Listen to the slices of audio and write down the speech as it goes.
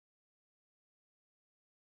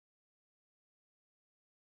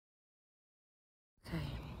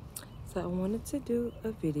So I wanted to do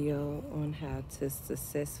a video on how to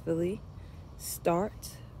successfully start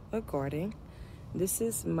a garden. This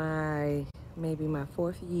is maybe my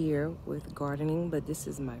 4th year with gardening, but this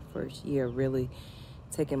is my 1st year really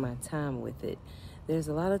taking my time with it. There's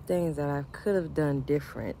a lot of things that I could have done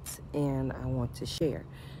different and I want to share.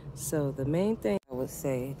 So the main thing I would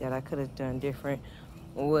say that I could have done different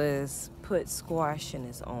was put squash in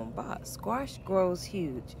its own box. Squash grows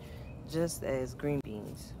huge, just as green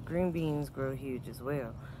beans. Green beans grow huge as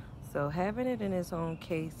well. So having it in its own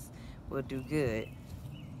case will do good.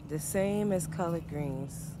 The same as collard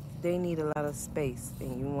greens. They need a lot of space,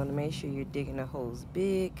 and you want to make sure you're digging the holes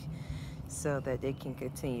big so that they can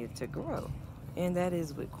continue to grow. And that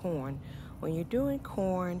is with corn. When you're doing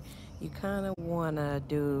corn, you kind of want to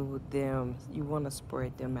you want to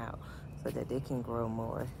spread them out so that they can grow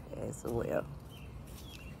more as well.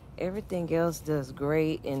 Everything else does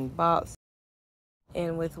great in box.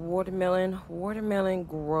 And with watermelon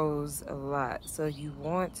grows a lot. So you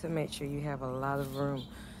want to make sure you have a lot of room.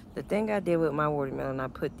 The thing I did with my watermelon, I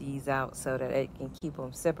put these out so that I can keep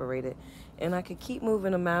them separated. And I can keep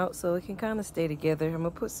moving them out so it can kind of stay together. I'm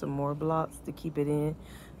going to put some more blocks to keep it in.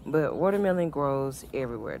 But watermelon grows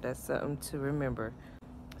everywhere. That's something to remember.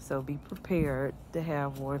 So be prepared to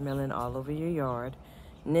have watermelon all over your yard.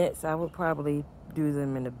 Next, I would probably do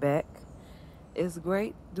them in the back. It's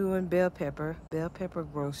great doing bell pepper. Bell pepper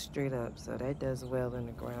grows straight up, so that does well in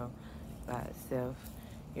the ground by itself.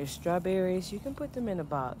 Your strawberries, you can put them in a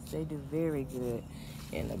box. They do very good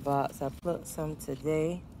in the box. I plucked some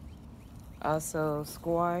today. Also,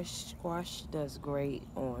 squash does great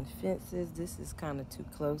on fences. This is kind of too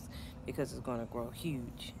close because it's going to grow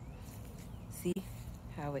huge. See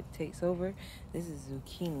how it takes over? This is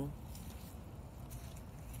zucchini,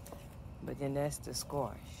 but then that's the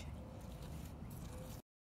squash.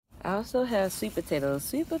 I also have sweet potatoes.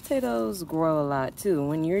 Sweet potatoes grow a lot too.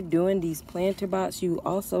 When you're doing these planter box, you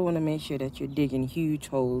also want to make sure that you're digging huge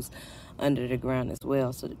holes under the ground as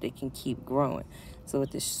well so that they can keep growing. So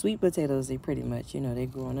with the sweet potatoes, they pretty much, they're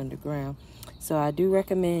growing underground. So I do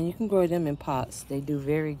recommend you can grow them in pots. They do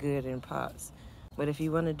very good in pots. But if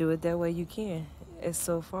you want to do it that way, you can. As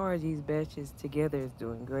so far, these batches together is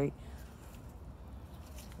doing great.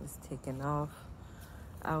 It's taking off.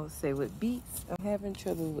 I would say with beets, I'm having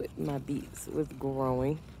trouble with my beets with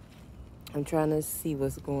growing. I'm trying to see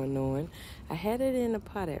what's going on. I had it in a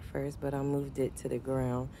pot at first, but I moved it to the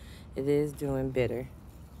ground. It is doing better.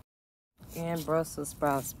 And Brussels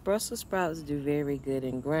sprouts. Brussels sprouts do very good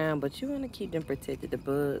in ground, but you want to keep them protected. The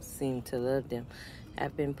bugs seem to love them.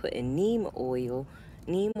 I've been putting neem oil.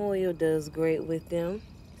 Neem oil does great with them.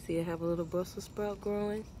 See, I have a little Brussels sprout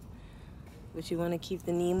growing. But you want to keep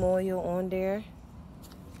the neem oil on there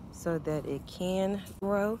so that it can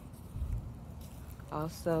grow.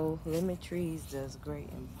 Also, lemon trees does great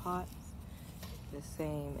in pots, the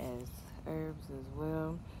same as herbs as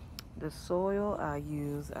well. The soil I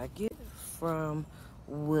get from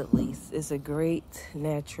Woodley's. It's a great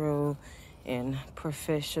natural and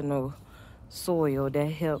professional soil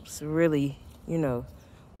that helps really,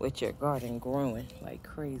 with your garden growing like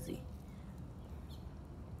crazy.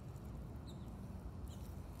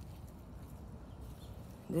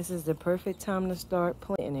 This is the perfect time to start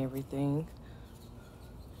planting everything.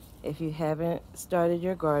 If you haven't started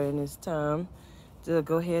your garden, it's time to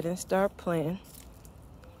go ahead and start planting,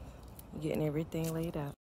 getting everything laid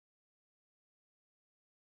out.